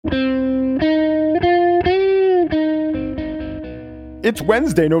It's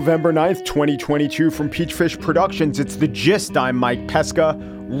Wednesday, November 9th, 2022. From Peachfish Productions, it's The Gist. I'm Mike Pesca.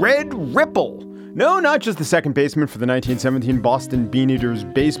 Red Ripple. No, not just the second baseman for the 1917 Boston Beaneaters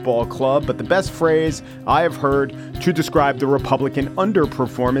baseball club, but the best phrase I have heard to describe the Republican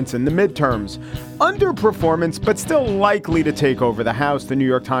underperformance in the midterms. Underperformance, but still likely to take over the House. The New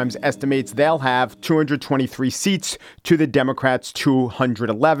York Times estimates they'll have 223 seats to the Democrats'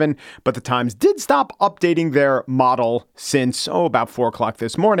 211. But the Times did stop updating their model since, about 4 o'clock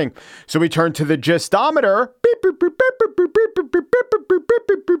this morning. So we turn to the Gistometer.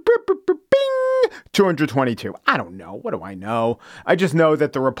 222. I don't know. What do I know? I just know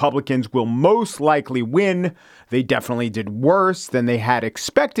that the Republicans will most likely win. They definitely did worse than they had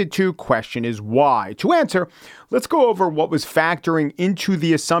expected to. Question is why? To answer, let's go over what was factoring into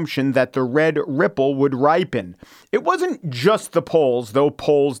the assumption that the red ripple would ripen. It wasn't just the polls, though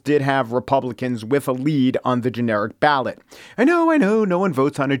polls did have Republicans with a lead on the generic ballot. I know, no one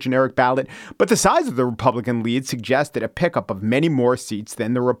votes on a generic ballot, but the size of the Republican lead suggested a pickup of many more seats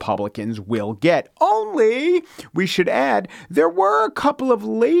than the Republicans will get. Only, we should add, there were a couple of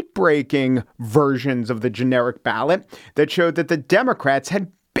late-breaking versions of the generic ballot that showed that the Democrats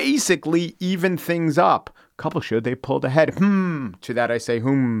had basically evened things up. A couple showed they pulled ahead. To that I say,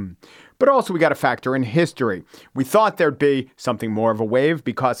 But also we got to factor in history. We thought there'd be something more of a wave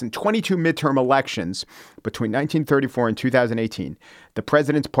because in 22 midterm elections between 1934 and 2018, the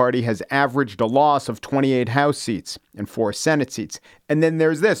president's party has averaged a loss of 28 House seats and 4 Senate seats. And then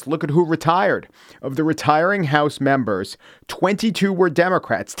there's this. Look at who retired. Of the retiring House members, 22 were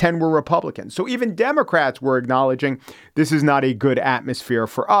Democrats, 10 were Republicans. So even Democrats were acknowledging this is not a good atmosphere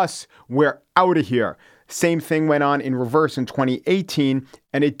for us. We're out of here. Same thing went on in reverse in 2018,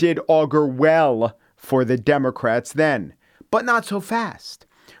 and it did augur well for the Democrats then, but not so fast.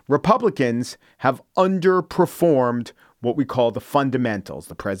 Republicans have underperformed what we call the fundamentals,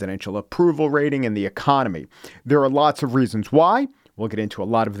 the presidential approval rating and the economy. There are lots of reasons why. We'll get into a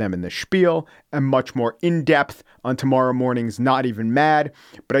lot of them in the spiel and much more in depth on tomorrow morning's Not Even Mad.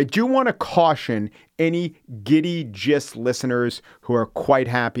 But I do want to caution any giddy gist listeners who are quite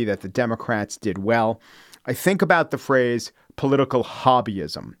happy that the Democrats did well. I think about the phrase political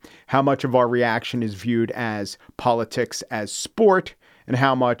hobbyism, how much of our reaction is viewed as politics as sport and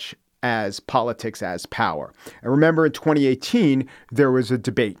how much as politics as power. I remember in 2018, there was a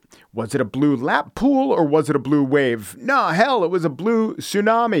debate. Was it a blue lap pool or was it a blue wave? No, hell, it was a blue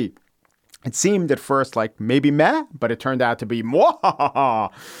tsunami. It seemed at first like maybe meh, but it turned out to be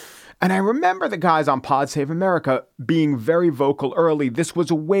mwahaha. And I remember the guys on Pod Save America being very vocal early. This was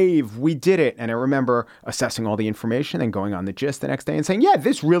a wave. We did it. And I remember assessing all the information and going on The Gist the next day and saying, yeah,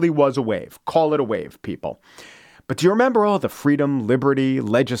 this really was a wave. Call it a wave, people. But do you remember all the freedom, liberty,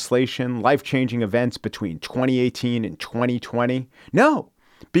 legislation, life-changing events between 2018 and 2020? No,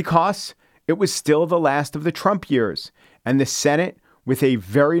 because it was still the last of the Trump years. And the Senate, with a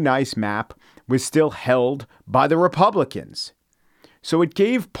very nice map, was still held by the Republicans. So it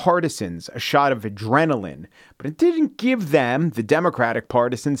gave partisans a shot of adrenaline, but it didn't give them, the Democratic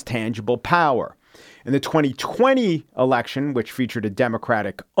partisans, tangible power. In the 2020 election, which featured a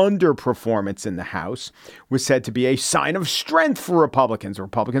Democratic underperformance in the House, was said to be a sign of strength for Republicans.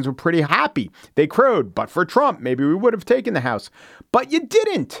 Republicans were pretty happy. They crowed, but for Trump, maybe we would have taken the House. But you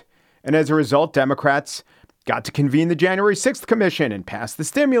didn't. And as a result, Democrats got to convene the January 6th Commission and pass the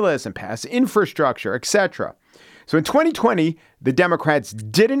stimulus and pass infrastructure, etc. So in 2020, the Democrats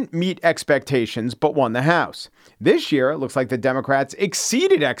didn't meet expectations, but won the House. This year, it looks like the Democrats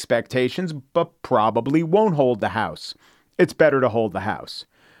exceeded expectations, but probably won't hold the House. It's better to hold the House.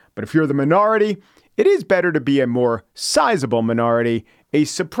 But if you're the minority, it is better to be a more sizable minority, a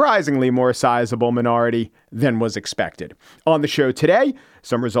surprisingly more sizable minority than was expected. On the show today,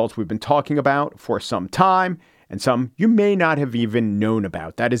 some results we've been talking about for some time, and some you may not have even known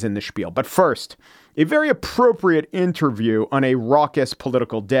about. That is in the spiel. But first, a very appropriate interview on a raucous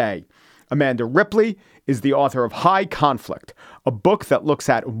political day. Amanda Ripley is the author of High Conflict, a book that looks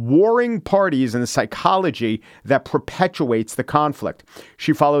at warring parties and the psychology that perpetuates the conflict.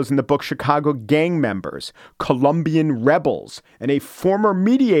 She follows in the book Chicago gang members, Colombian rebels, and a former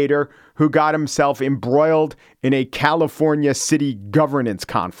mediator who got himself embroiled in a California city governance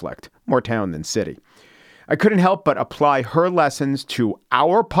conflict. More town than city. I couldn't help but apply her lessons to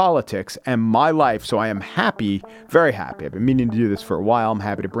our politics and my life, so I am happy, very happy. I've been meaning to do this for a while. I'm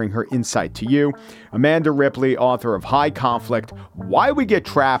happy to bring her insight to you. Amanda Ripley, author of High Conflict, Why We Get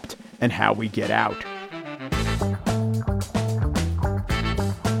Trapped and How We Get Out.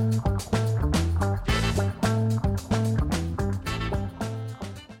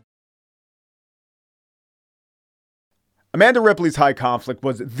 Amanda Ripley's High Conflict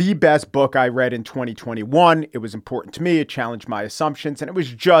was the best book I read in 2021. It was important to me. It challenged my assumptions. And it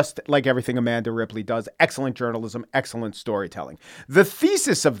was just like everything Amanda Ripley does. Excellent journalism, excellent storytelling. The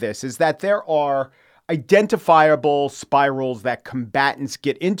thesis of this is that there are identifiable spirals that combatants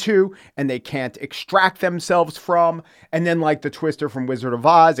get into and they can't extract themselves from. And then like the Twister from Wizard of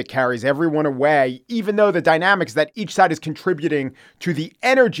Oz, it carries everyone away, even though the dynamics that each side is contributing to the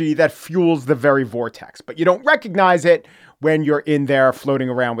energy that fuels the very vortex. But you don't recognize it when you're in there floating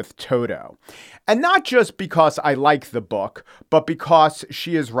around with Toto. And not just because I like the book, but because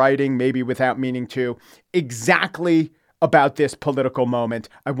she is writing, maybe without meaning to, exactly about this political moment,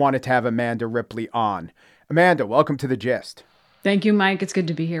 I wanted to have Amanda Ripley on. Amanda, welcome to The Gist. Thank you, Mike. It's good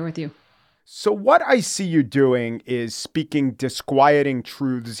to be here with you. So what I see you doing is speaking disquieting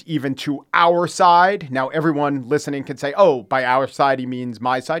truths even to our side. Now, everyone listening can say, oh, by our side, he means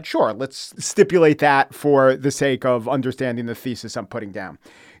my side. Sure, let's stipulate that for the sake of understanding the thesis I'm putting down.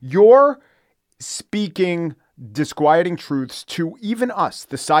 You're speaking disquieting truths to even us,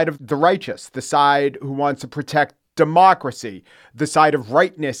 the side of the righteous, the side who wants to protect democracy, the side of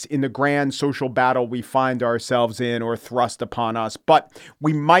rightness in the grand social battle we find ourselves in or thrust upon us. But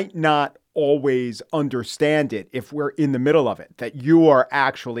we might not always understand it if we're in the middle of it, that you are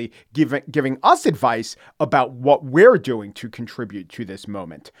actually giving us advice about what we're doing to contribute to this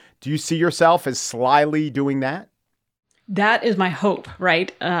moment. Do you see yourself as slyly doing that? That is my hope,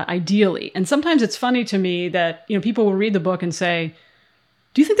 right? Ideally. And sometimes it's funny to me that, people will read the book and say,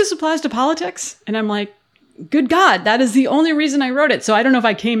 do you think this applies to politics? And I'm like, good God, that is the only reason I wrote it. So I don't know if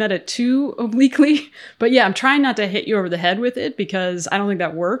I came at it too obliquely, but yeah, I'm trying not to hit you over the head with it because I don't think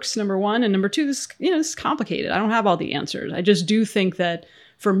that works, number one. And number two, this is complicated. I don't have all the answers. I just do think that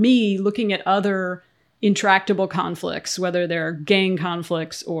for me, looking at other intractable conflicts, whether they're gang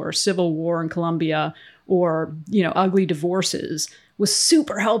conflicts or civil war in Colombia or, ugly divorces, was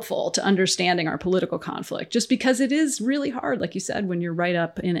super helpful to understanding our political conflict, just because it is really hard, like you said, when you're right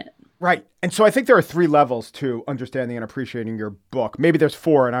up in it. Right. And so I think there are 3 levels to understanding and appreciating your book. Maybe there's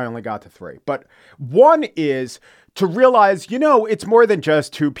 4 and I only got to 3. But one is to realize, it's more than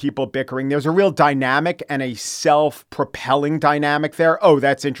just 2 people bickering. There's a real dynamic and a self-propelling dynamic there. Oh,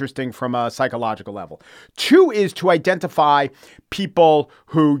 that's interesting from a psychological level. 2 is to identify people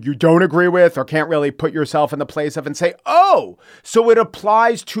who you don't agree with or can't really put yourself in the place of and say, oh, so it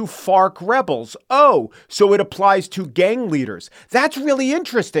applies to FARC rebels. Oh, so it applies to gang leaders. That's really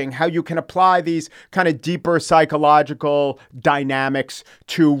interesting how you can apply these kind of deeper psychological dynamics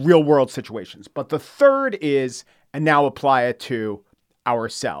to real world situations. But the third is, and now apply it to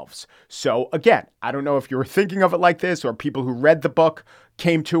ourselves. So again, I don't know if you were thinking of it like this or people who read the book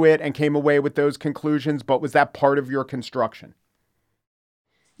came to it and came away with those conclusions, but was that part of your construction?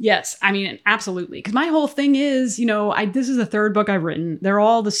 Yes, I mean, absolutely. Because my whole thing is, this is the 3rd book I've written. They're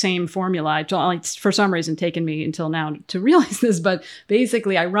all the same formula. It's for some reason taken me until now to realize this, but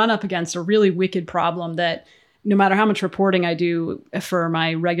basically I run up against a really wicked problem that no matter how much reporting I do for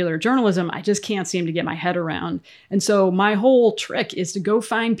my regular journalism, I just can't seem to get my head around. And so my whole trick is to go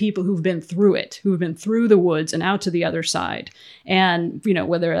find people who've been through it, who've been through the woods and out to the other side. And,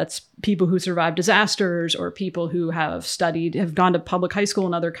 whether that's people who survived disasters or people who have gone to public high school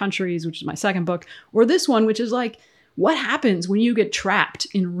in other countries, which is my 2nd book, or this one, which is like, what happens when you get trapped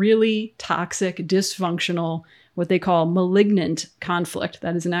in really toxic, dysfunctional, what they call malignant conflict?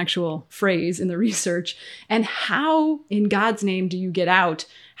 That is an actual phrase in the research. And how, in God's name, do you get out?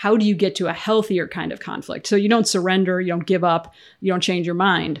 How do you get to a healthier kind of conflict? So you don't surrender, you don't give up, you don't change your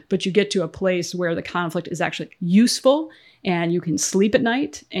mind, but you get to a place where the conflict is actually useful and you can sleep at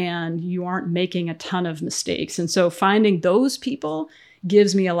night and you aren't making a ton of mistakes. And so finding those people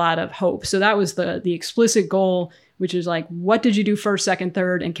gives me a lot of hope. So that was the explicit goal, which is like, what did you do first, second,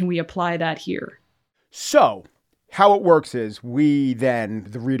 third, and can we apply that here? So how it works is we then,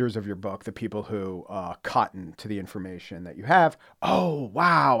 the readers of your book, the people who cotton to the information that you have, oh,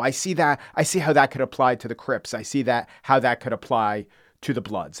 wow, I see that. I see how that could apply to the Crips. I see that how that could apply to the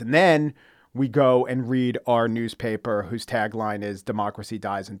Bloods. And then we go and read our newspaper whose tagline is Democracy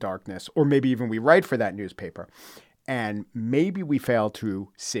Dies in Darkness, or maybe even we write for that newspaper. And maybe we fail to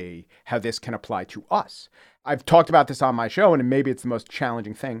see how this can apply to us. I've talked about this on my show, and maybe it's the most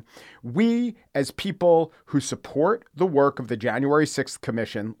challenging thing. We, as people who support the work of the January 6th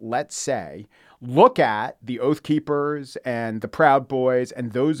Commission, let's say, look at the Oath Keepers and the Proud Boys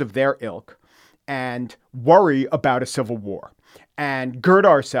and those of their ilk and worry about a civil war and gird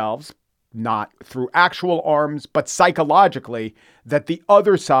ourselves, not through actual arms, but psychologically, that the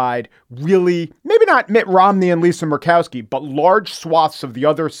other side really, maybe not Mitt Romney and Lisa Murkowski, but large swaths of the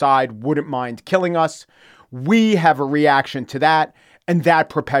other side wouldn't mind killing us. we have a reaction to that, and that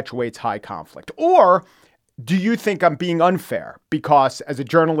perpetuates high conflict? Or do you think I'm being unfair because as a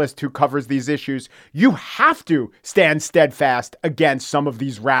journalist who covers these issues, you have to stand steadfast against some of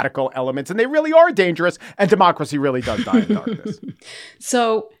these radical elements, and they really are dangerous, and democracy really does die in darkness?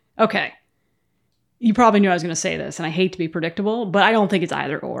 So, okay. You probably knew I was going to say this, and I hate to be predictable, but I don't think it's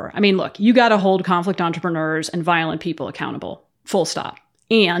either or. I mean, look, you got to hold conflict entrepreneurs and violent people accountable. Full stop.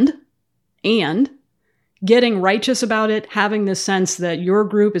 And getting righteous about it, having this sense that your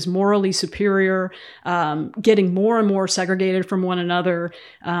group is morally superior, getting more and more segregated from one another,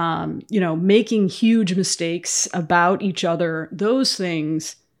 making huge mistakes about each other, those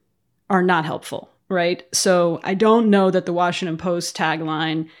things are not helpful, right? So I don't know that the Washington Post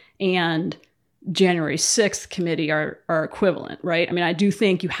tagline and January 6th committee are equivalent, right? I mean, I do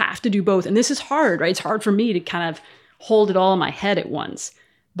think you have to do both. And this is hard, right? It's hard for me to kind of hold it all in my head at once.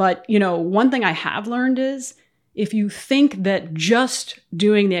 But, one thing I have learned is if you think that just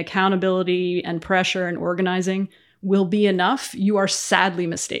doing the accountability and pressure and organizing will be enough, you are sadly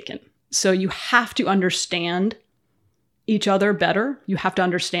mistaken. So you have to understand each other better. You have to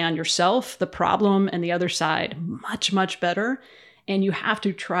understand yourself, the problem, and the other side much, much better. And you have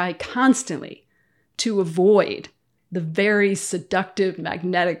to try constantly to avoid the very seductive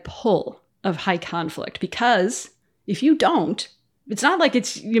magnetic pull of high conflict. Because if you don't, it's not like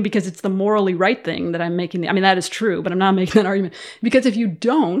it's because it's the morally right thing that I'm making. I mean, that is true, but I'm not making that argument. Because if you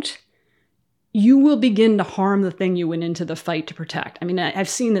don't, you will begin to harm the thing you went into the fight to protect. I mean, I've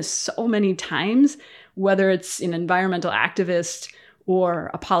seen this so many times, whether it's an environmental activist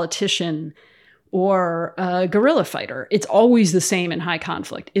or a politician or a guerrilla fighter. It's always the same in high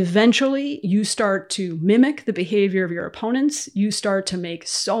conflict. Eventually, you start to mimic the behavior of your opponents. You start to make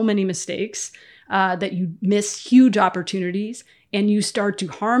so many mistakes that you miss huge opportunities, and you start to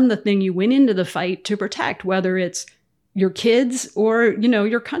harm the thing you went into the fight to protect, whether it's your kids or,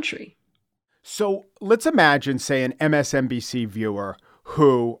 your country. So let's imagine, say, an MSNBC viewer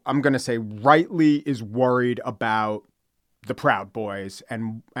who, I'm going to say, rightly is worried about the Proud Boys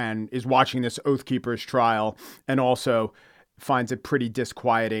and is watching this Oath Keepers trial and also finds it pretty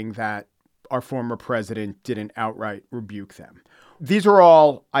disquieting that our former president didn't outright rebuke them. These are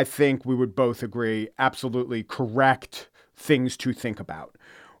all, I think we would both agree, absolutely correct things to think about.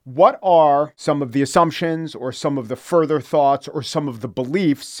 What are some of the assumptions or some of the further thoughts or some of the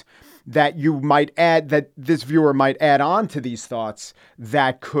beliefs that you might add, that this viewer might add on to these thoughts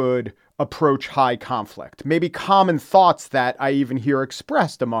that could approach high conflict? Maybe common thoughts that I even hear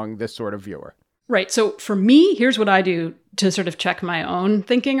expressed among this sort of viewer. Right. So for me, here's what I do to sort of check my own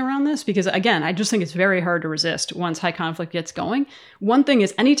thinking around this, because again, I just think it's very hard to resist once high conflict gets going. One thing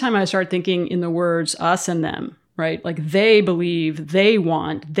is anytime I start thinking in the words us and them, right? Like they believe, they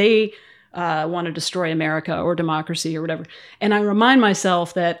want to destroy America or democracy or whatever. And I remind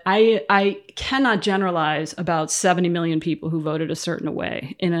myself that I cannot generalize about 70 million people who voted a certain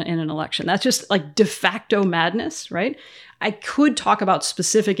way in an election. That's just like de facto madness, right? I could talk about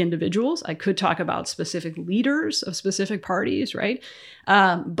specific individuals. I could talk about specific leaders of specific parties, right?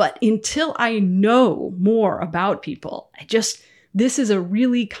 But until I know more about people, this is a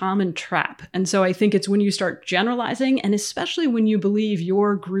really common trap. And so I think it's when you start generalizing, and especially when you believe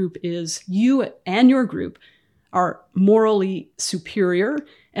your group you and your group are morally superior,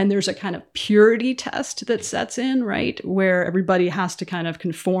 and there's a kind of purity test that sets in, right? Where everybody has to kind of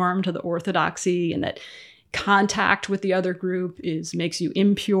conform to the orthodoxy, and that contact with the other group makes you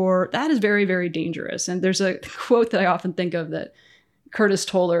impure. That is very, very dangerous. And there's a quote that I often think of that Curtis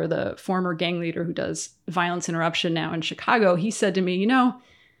Toller, the former gang leader who does violence interruption now in Chicago, he said to me,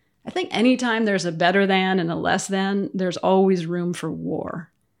 I think anytime there's a better than and a less than, there's always room for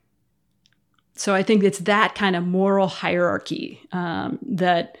war. So I think it's that kind of moral hierarchy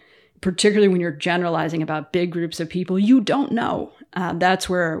that, particularly when you're generalizing about big groups of people you don't know, that's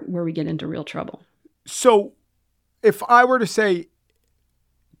where we get into real trouble. So if I were to say,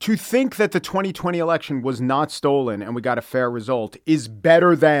 to think that the 2020 election was not stolen and we got a fair result is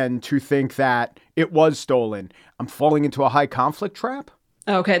better than to think that it was stolen, I'm falling into a high conflict trap?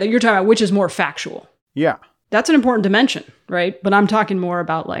 Okay, you're talking about which is more factual. Yeah. That's an important dimension, right? But I'm talking more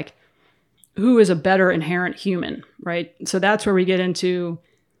about like who is a better inherent human, right? So that's where we get into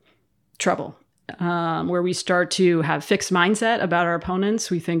trouble, where we start to have fixed mindset about our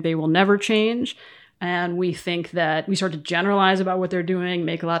opponents. We think they will never change. And we think that we start to generalize about what they're doing,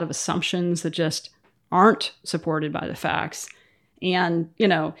 make a lot of assumptions that just aren't supported by the facts. And,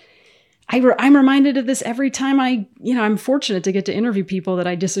 I'm reminded of this every time I'm fortunate to get to interview people that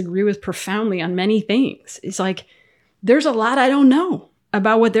I disagree with profoundly on many things. It's like, there's a lot I don't know.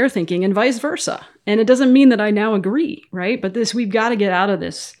 about what they're thinking and vice versa. And it doesn't mean that I now agree, right? But we've got to get out of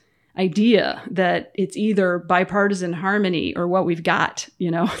this idea that it's either bipartisan harmony or what we've got.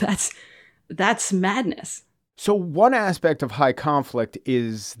 That's madness. So one aspect of high conflict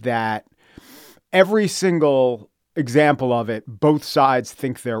is that every single example of it, both sides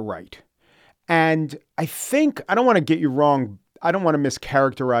think they're right. And I don't want to get you wrong, I don't want to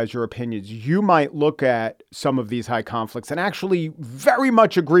mischaracterize your opinions. You might look at some of these high conflicts and actually very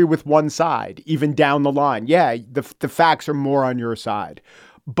much agree with one side, even down the line. Yeah, the facts are more on your side.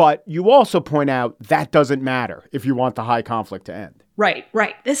 But you also point out that doesn't matter if you want the high conflict to end. Right.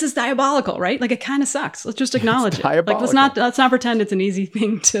 This is diabolical, right? Like, it kind of sucks. Let's just acknowledge it. Like, let's not pretend it's an easy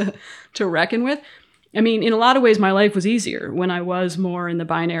thing to reckon with. I mean, in a lot of ways, my life was easier when I was more in the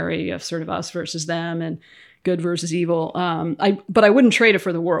binary of sort of us versus them and good versus evil. But I wouldn't trade it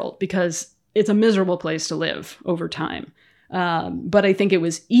for the world because it's a miserable place to live over time. But I think it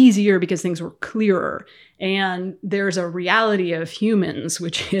was easier because things were clearer. And there's a reality of humans,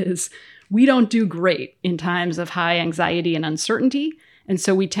 which is we don't do great in times of high anxiety and uncertainty. And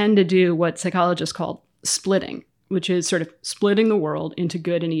so we tend to do what psychologists call splitting, which is sort of splitting the world into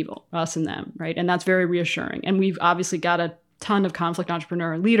good and evil, us and them, right? And that's very reassuring. And we've obviously got a ton of conflict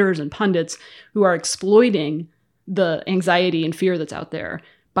entrepreneur leaders and pundits who are exploiting the anxiety and fear that's out there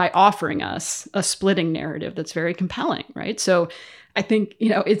by offering us a splitting narrative that's very compelling, right? So I think,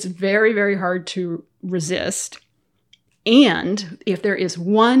 it's very, very hard to resist. And if there is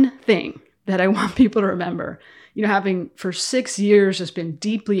one thing that I want people to remember, having for 6 years just been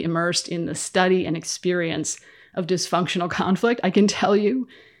deeply immersed in the study and experience of dysfunctional conflict, I can tell you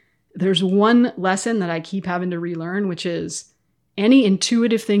there's one lesson that I keep having to relearn, which is any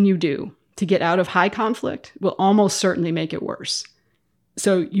intuitive thing you do to get out of high conflict will almost certainly make it worse.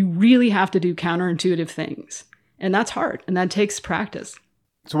 So you really have to do counterintuitive things. And that's hard. And that takes practice.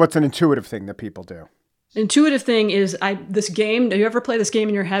 So what's an intuitive thing that people do? Intuitive thing is this game. Do you ever play this game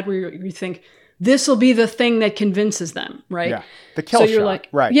in your head where you think, this will be the thing that convinces them, right? Yeah. The kill shot. So you're like,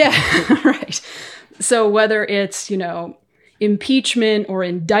 right. Yeah, right. So whether it's, impeachment or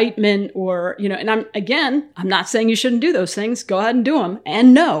indictment or, and I'm not saying you shouldn't do those things. Go ahead and do them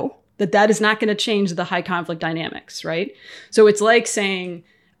and know that is not going to change the high conflict dynamics, right? So it's like saying,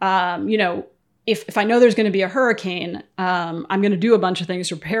 if I know there's going to be a hurricane, I'm going to do a bunch of things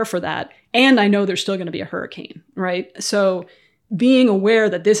to prepare for that. And I know there's still going to be a hurricane, right? So being aware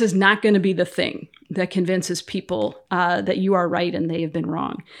that this is not going to be the thing that convinces people that you are right and they have been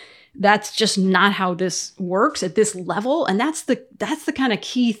wrong. That's just not how this works at this level. And that's the kind of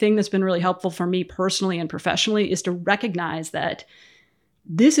key thing that's been really helpful for me personally and professionally, is to recognize that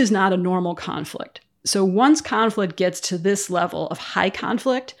this is not a normal conflict. So once conflict gets to this level of high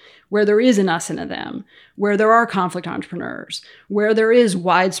conflict, where there is an us and a them, where there are conflict entrepreneurs, where there is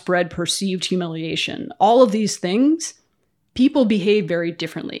widespread perceived humiliation, all of these things, people behave very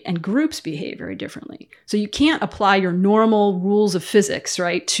differently and groups behave very differently. So you can't apply your normal rules of physics,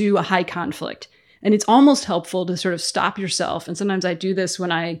 right, to a high conflict. And it's almost helpful to sort of stop yourself. And sometimes I do this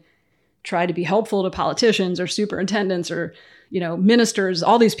when I try to be helpful to politicians or superintendents or ministers,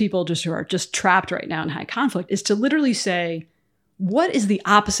 all these people who are just trapped right now in high conflict, is to literally say, what is the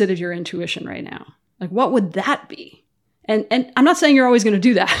opposite of your intuition right now? Like, what would that be? And I'm not saying you're always going to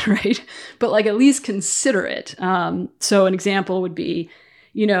do that, right? But at least consider it. So an example would be,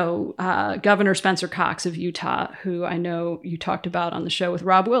 Governor Spencer Cox of Utah, who I know you talked about on the show with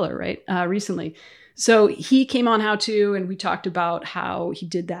Rob Willer, right? Recently. So he came on How To, and we talked about how he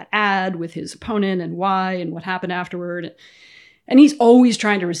did that ad with his opponent and why and what happened afterward. And he's always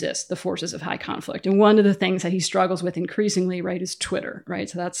trying to resist the forces of high conflict. And one of the things that he struggles with increasingly, right, is Twitter, right?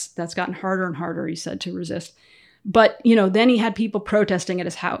 So that's gotten harder and harder, he said, to resist. But, then he had people protesting at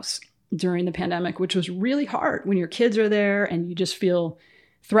his house during the pandemic, which was really hard when your kids are there and you just feel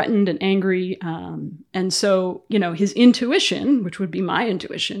threatened and angry. And so, his intuition, which would be my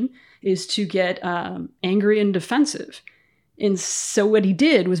intuition, is to get angry and defensive. And so what he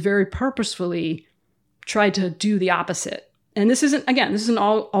did was very purposefully try to do the opposite. And this isn't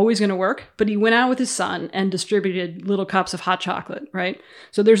always going to work, but he went out with his son and distributed little cups of hot chocolate, right?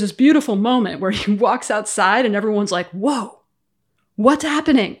 So there's this beautiful moment where he walks outside and everyone's like, whoa, what's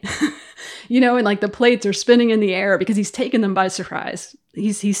happening? And the plates are spinning in the air because he's taken them by surprise.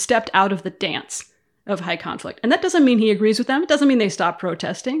 He's stepped out of the dance of high conflict. And that doesn't mean he agrees with them. It doesn't mean they stop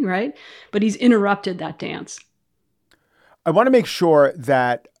protesting, right? But he's interrupted that dance. I want to make sure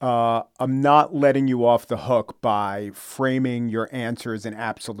that I'm not letting you off the hook by framing your answers in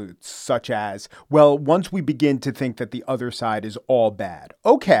absolutes, such as, well, once we begin to think that the other side is all bad.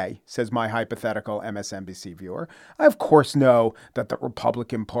 Okay, says my hypothetical MSNBC viewer. I, of course, know that the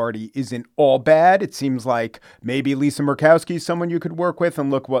Republican Party isn't all bad. It seems like maybe Lisa Murkowski is someone you could work with, and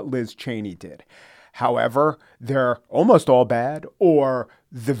look what Liz Cheney did. However, they're almost all bad, or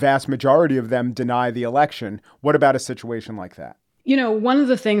the vast majority of them deny the election. What about a situation like that? You know, one of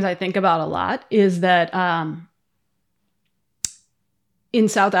the things I think about a lot is that in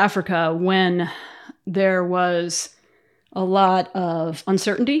South Africa, when there was a lot of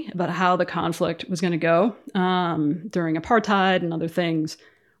uncertainty about how the conflict was going to go during apartheid and other things,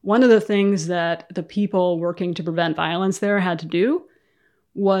 one of the things that the people working to prevent violence there had to do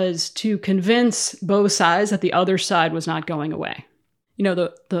was to convince both sides that the other side was not going away. You know,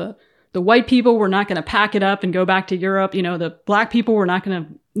 the white people were not going to pack it up and go back to Europe. You know, the black people were not going to,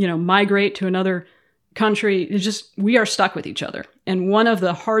 you know, migrate to another country. It's just, we are stuck with each other. And one of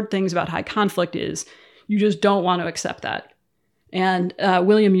the hard things about high conflict is you just don't want to accept that. And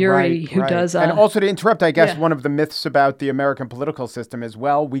William Ury, who does... and also to interrupt, I guess one of the myths about the American political system is,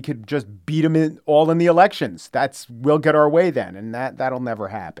 well, we could just beat them all in the elections. We'll get our way then, and that'll never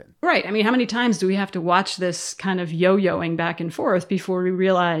happen. Right. I mean, how many times do we have to watch this kind of yo-yoing back and forth before we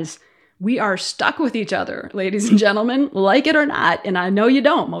realize we are stuck with each other, ladies and gentlemen, like it or not. And I know you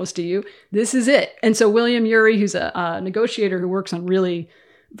don't, most of you. This is it. And so William Ury, who's a negotiator who works on really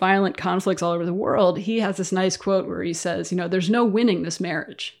violent conflicts all over the world, he has this nice quote where he says, you know, there's no winning this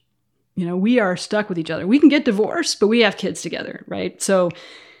marriage. You know, we are stuck with each other. We can get divorced, but we have kids together, right? So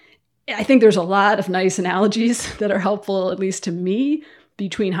I think there's a lot of nice analogies that are helpful, at least to me,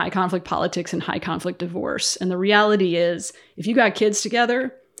 between high conflict politics and high conflict divorce. And the reality is, if you got kids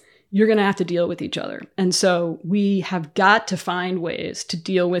together, you're going to have to deal with each other. And so we have got to find ways to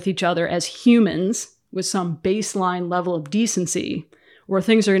deal with each other as humans with some baseline level of decency, where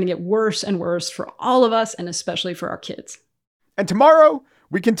things are going to get worse and worse for all of us, and especially for our kids. And tomorrow,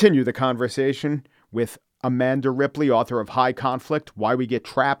 we continue the conversation with Amanda Ripley, author of High Conflict, Why We Get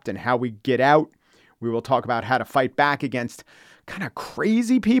Trapped and How We Get Out. We will talk about how to fight back against kind of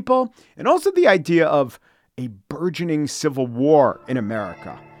crazy people, and also the idea of a burgeoning civil war in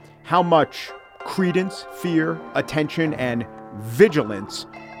America. How much credence, fear, attention, and vigilance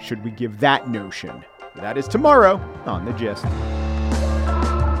should we give that notion? That is tomorrow on The Gist.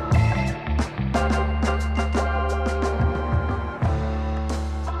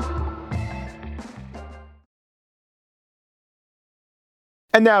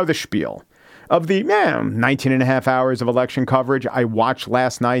 And now the spiel. Of the 19 and a half hours of election coverage I watched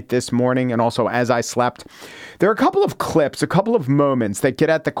last night, this morning, and also as I slept, there are a couple of clips, a couple of moments that get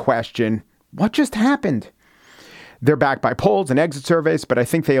at the question, what just happened? They're backed by polls and exit surveys, but I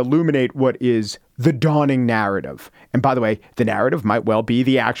think they illuminate what is the dawning narrative. And by the way, the narrative might well be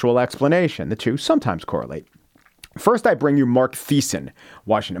the actual explanation. The two sometimes correlate. First, I bring you Mark Thiessen,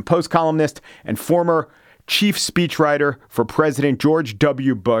 Washington Post columnist and former chief speechwriter for President George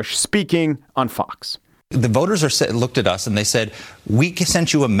W. Bush, speaking on Fox. The voters looked at us and they said, we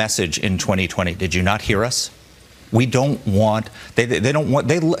sent you a message in 2020. Did you not hear us? We don't want,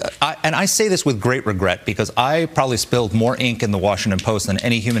 and I say this with great regret because I probably spilled more ink in the Washington Post than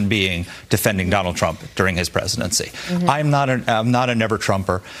any human being defending Donald Trump during his presidency. Mm-hmm. I'm not a never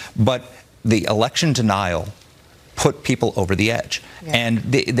Trumper, but the election denial put people over the edge. Yeah.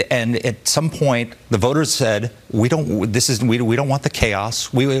 And at some point, the voters said, we don't want the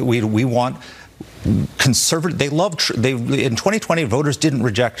chaos. We want conservative. In 2020, voters didn't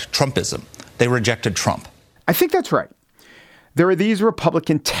reject Trumpism. They rejected Trump. I think that's right. There are these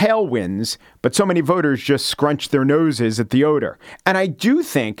Republican tailwinds, but so many voters just scrunch their noses at the odor. And I do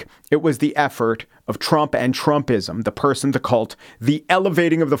think it was the effort of Trump and Trumpism, the person, the cult, the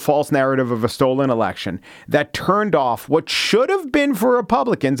elevating of the false narrative of a stolen election that turned off what should have been for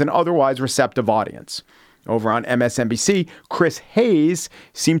Republicans an otherwise receptive audience. Over on MSNBC, Chris Hayes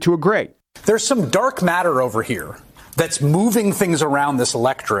seemed to agree. There's some dark matter over here that's moving things around this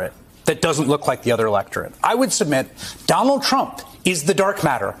electorate that doesn't look like the other electorate. I would submit Donald Trump is the dark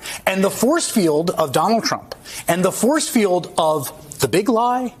matter. And the force field of Donald Trump and the force field of the big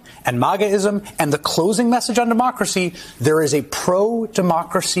lie and MAGAism and the closing message on democracy, there is a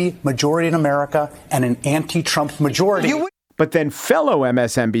pro-democracy majority in America and an anti-Trump majority. But then fellow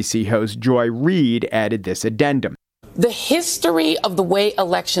MSNBC host Joy Reid added this addendum. The history of the way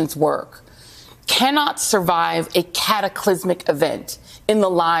elections work cannot survive a cataclysmic event in the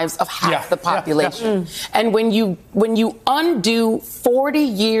lives of half the population. And when you undo 40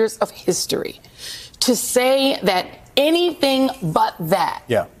 years of history to say that anything but that.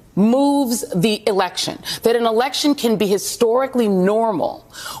 Yeah. Moves the election, that an election can be historically normal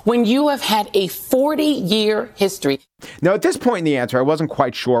when you have had a 40-year history. Now, at this point in the answer, I wasn't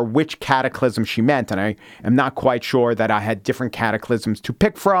quite sure which cataclysm she meant, and I am not quite sure that I had different cataclysms to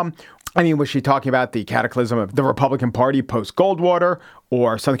pick from. I mean, was she talking about the cataclysm of the Republican Party post-Goldwater,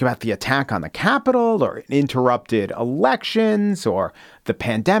 or something about the attack on the Capitol, or interrupted elections, or the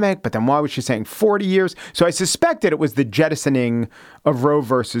pandemic? But then why was she saying 40 years? So I suspected it was the jettisoning of Roe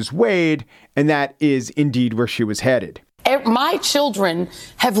versus Wade, and that is indeed where she was headed. My children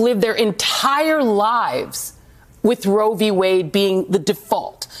have lived their entire lives with Roe v. Wade being the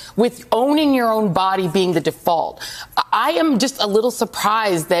default, with owning your own body being the default. I am just a little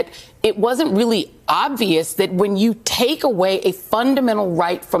surprised that it wasn't really obvious that when you take away a fundamental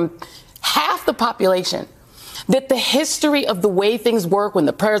right from half the population, that the history of the way things work when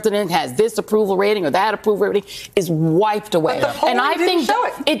the president has this approval rating or that approval rating is wiped away. And I think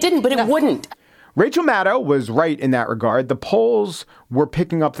it didn't, but it wouldn't. Rachel Maddow was right in that regard. The polls were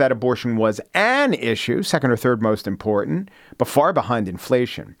picking up that abortion was an issue, second or third most important, but far behind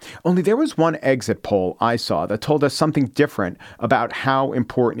inflation. Only there was one exit poll I saw that told us something different about how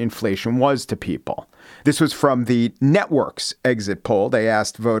important inflation was to people. This was from the Network's exit poll. They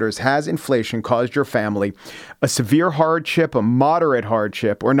asked voters, has inflation caused your family a severe hardship, a moderate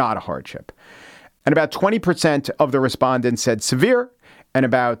hardship, or not a hardship? And about 20% of the respondents said severe, and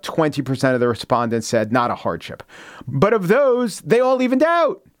about 20% of the respondents said not a hardship. But of those, they all evened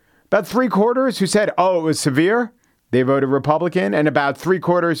out. About 3/4 who said, oh, it was severe, they voted Republican. And about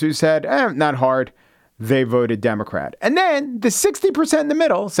 3/4 who said, not hard, they voted Democrat. And then the 60% in the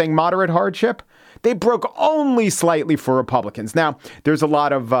middle saying moderate hardship, they broke only slightly for Republicans. Now, there's a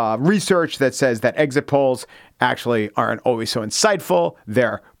lot of research that says that exit polls actually aren't always so insightful.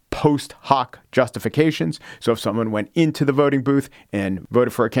 They're post hoc justifications. So if someone went into the voting booth and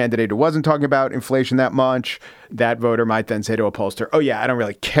voted for a candidate who wasn't talking about inflation that much, that voter might then say to a pollster, oh, yeah, I don't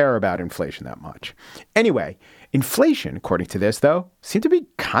really care about inflation that much. Anyway, inflation, according to this, though, seemed to be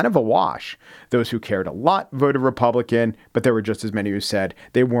kind of a wash. Those who cared a lot voted Republican, but there were just as many who said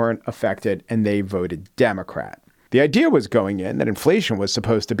they weren't affected and they voted Democrat. The idea was going in that inflation was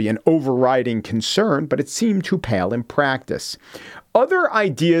supposed to be an overriding concern, but it seemed to pale in practice. Other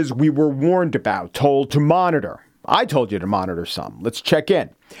ideas we were warned about, told to monitor. I told you to monitor some. Let's check in.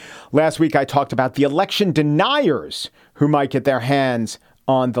 Last week, I talked about the election deniers who might get their hands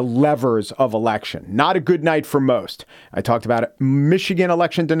on the levers of election. Not a good night for most. I talked about Michigan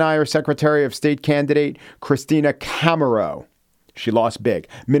election denier, Secretary of State candidate Christina Cameron. She lost big.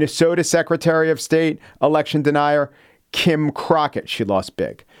 Minnesota Secretary of State election denier Kim Crockett. She lost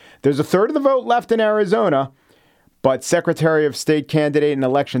big. There's a third of the vote left in Arizona, but Secretary of State candidate and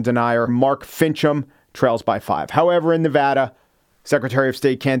election denier Mark Finchem trails by 5. However, in Nevada, Secretary of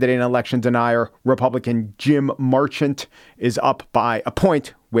State candidate and election denier Republican Jim Marchant is up by a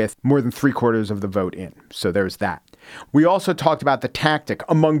point with more than 3/4 of the vote in. So there's that. We also talked about the tactic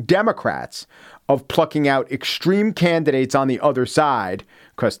among Democrats of plucking out extreme candidates on the other side,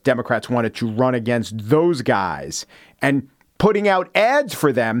 because Democrats wanted to run against those guys, and putting out ads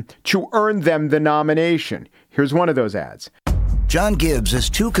for them to earn them the nomination. Here's one of those ads. John Gibbs is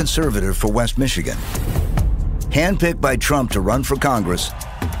too conservative for West Michigan. Handpicked by Trump to run for Congress,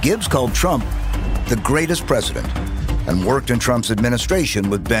 Gibbs called Trump the greatest president and worked in Trump's administration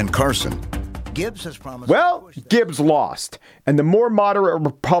with Ben Carson. Gibbs has promised. Well, Gibbs lost, and the more moderate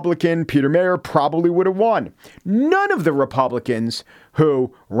Republican Peter Mayer probably would have won. None of the Republicans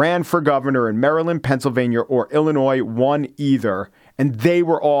who ran for governor in Maryland, Pennsylvania, or Illinois won either. And they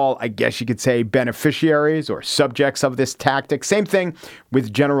were all, I guess you could say, beneficiaries or subjects of this tactic. Same thing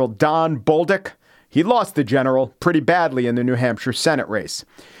with General Don Bolduc. He lost the general pretty badly in the New Hampshire Senate race.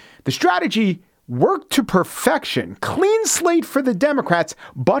 The strategy worked to perfection, clean slate for the Democrats,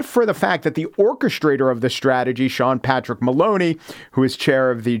 but for the fact that the orchestrator of the strategy, Sean Patrick Maloney, who is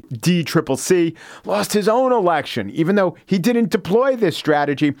chair of the DCCC, lost his own election, even though he didn't deploy this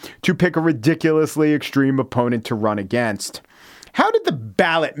strategy to pick a ridiculously extreme opponent to run against. How did the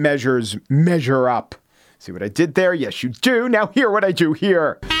ballot measures measure up? See what I did there? Yes, you do. Now hear what I do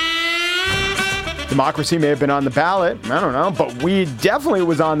here. Democracy may have been on the ballot, I don't know, but weed definitely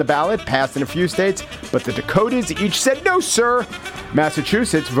was on the ballot, passed in a few states, but the Dakotas each said no, sir.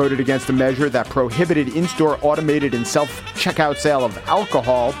 Massachusetts voted against a measure that prohibited in-store automated and self-checkout sale of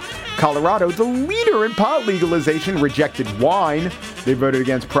alcohol. Colorado, the leader in pot legalization, rejected wine. They voted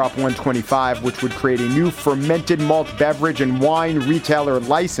against Prop 125, which would create a new fermented malt beverage and wine retailer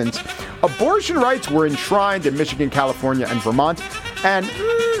license. Abortion rights were enshrined in Michigan, California, and Vermont. and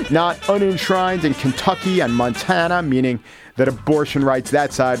not unenshrined in Kentucky and Montana, meaning that abortion rights,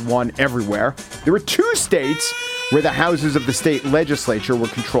 that side won everywhere. There were 2 states where the houses of the state legislature were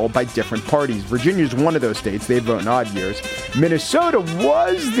controlled by different parties. Virginia's one of those states. They vote in odd years. Minnesota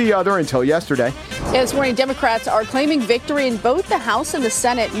was the other until yesterday. This morning, Democrats are claiming victory in both the House and the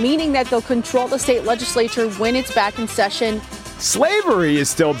Senate, meaning that they'll control the state legislature when it's back in session. Slavery is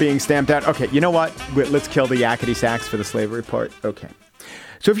still being stamped out. Okay, you know what? Let's kill the yakety sax for the slavery part. Okay.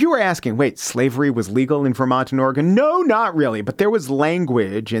 So if you were asking, wait, slavery was legal in Vermont and Oregon? No, not really. But there was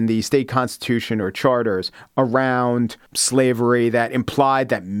language in the state constitution or charters around slavery that implied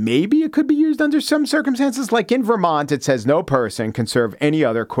that maybe it could be used under some circumstances. Like in Vermont, it says no person can serve any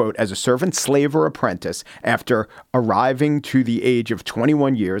other, quote, as a servant, slave, or apprentice after arriving to the age of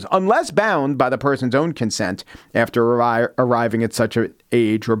 21 years, unless bound by the person's own consent after arriving at such an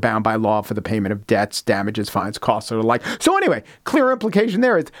age or bound by law for the payment of debts, damages, fines, costs, or the like. So anyway, clear implication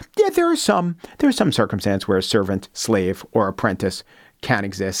there is, yeah, there are some circumstances where a servant, slave, or apprentice can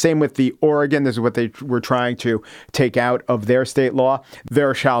exist. Same with the Oregon. This is what they were trying to take out of their state law.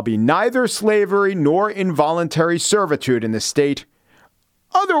 There shall be neither slavery nor involuntary servitude in the state,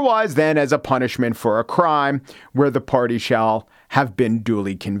 otherwise than as a punishment for a crime where the party shall have been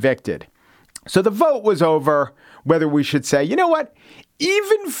duly convicted. So the vote was over whether we should say, you know what,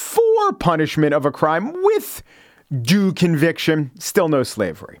 even for punishment of a crime with due conviction, still no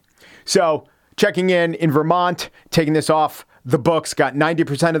slavery. So checking in Vermont, taking this off the books, got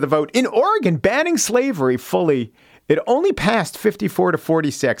 90% of the vote. In Oregon, banning slavery fully, it only passed 54 to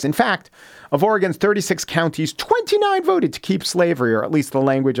 46. In fact, of Oregon's 36 counties, 29 voted to keep slavery, or at least the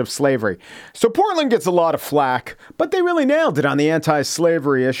language of slavery. So Portland gets a lot of flack, but they really nailed it on the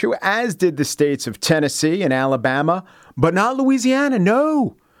anti-slavery issue, as did the states of Tennessee and Alabama, but not Louisiana.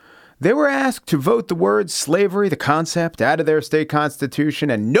 No. They were asked to vote the word slavery, the concept, out of their state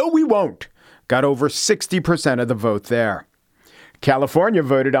constitution, and no, we won't. Got over 60% of the vote there. California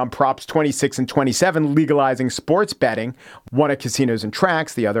voted on Props 26 and 27, legalizing sports betting, one at casinos and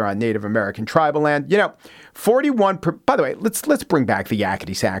tracks, the other on Native American tribal land. You know, 41. By the way, let's bring back the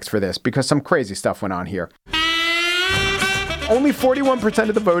yakety sax for this because some crazy stuff went on here. Only 41%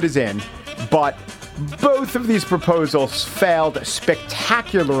 of the vote is in, but both of these proposals failed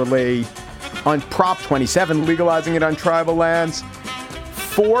spectacularly on Prop 27, legalizing it on tribal lands.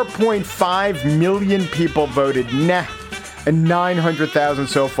 4.5 million people voted nah, and 900,000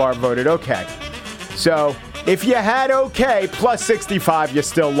 so far voted okay. So if you had okay plus 65, you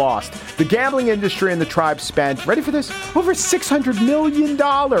still lost. The gambling industry and the tribe spent, ready for this, over $600 million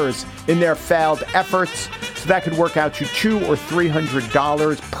in their failed efforts. So that could work out to $200 or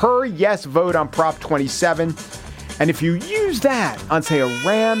 $300 per yes vote on Prop 27. And if you use that on, say, a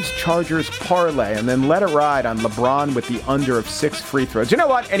Rams-Chargers parlay and then let it ride on LeBron with the under of 6 free throws, you know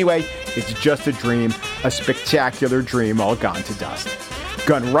what? Anyway, it's just a dream, a spectacular dream all gone to dust.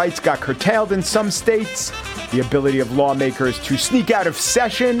 Gun rights got curtailed in some states. The ability of lawmakers to sneak out of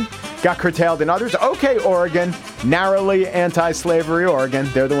session got curtailed in others. Okay, Oregon, narrowly anti-slavery Oregon.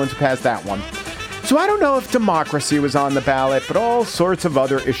 They're the ones who passed that one. So I don't know if democracy was on the ballot, but all sorts of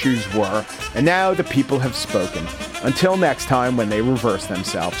other issues were. And now the people have spoken. Until next time when they reverse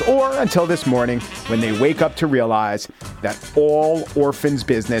themselves, or until this morning when they wake up to realize that all orphans'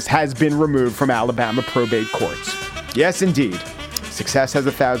 business has been removed from Alabama probate courts. Yes, indeed. Success has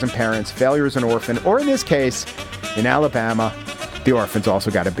 1,000 parents, failure is an orphan, or in this case, in Alabama, the orphans also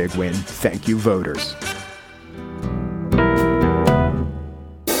got a big win. Thank you, voters.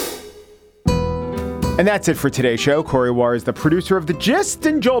 And that's it for today's show. Corey War is the producer of The Gist,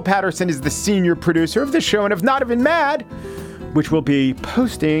 and Joel Patterson is the senior producer of the show and of Not Even Mad, which will be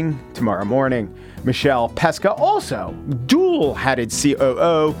posting tomorrow morning. Michelle Pesca, also dual-hatted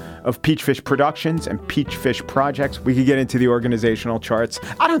COO of Peachfish Productions and Peachfish Projects. We could get into the organizational charts.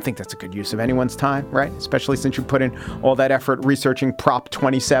 I don't think that's a good use of anyone's time, right? Especially since you put in all that effort researching Prop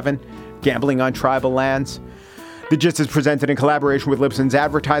 27, gambling on tribal lands. The Gist is presented in collaboration with Libsyn's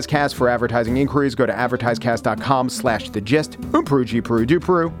AdvertiseCast. For advertising inquiries, go to advertisecast.com/thegist. Peru, G Peru, do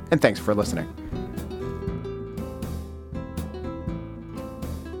Peru, and thanks for listening.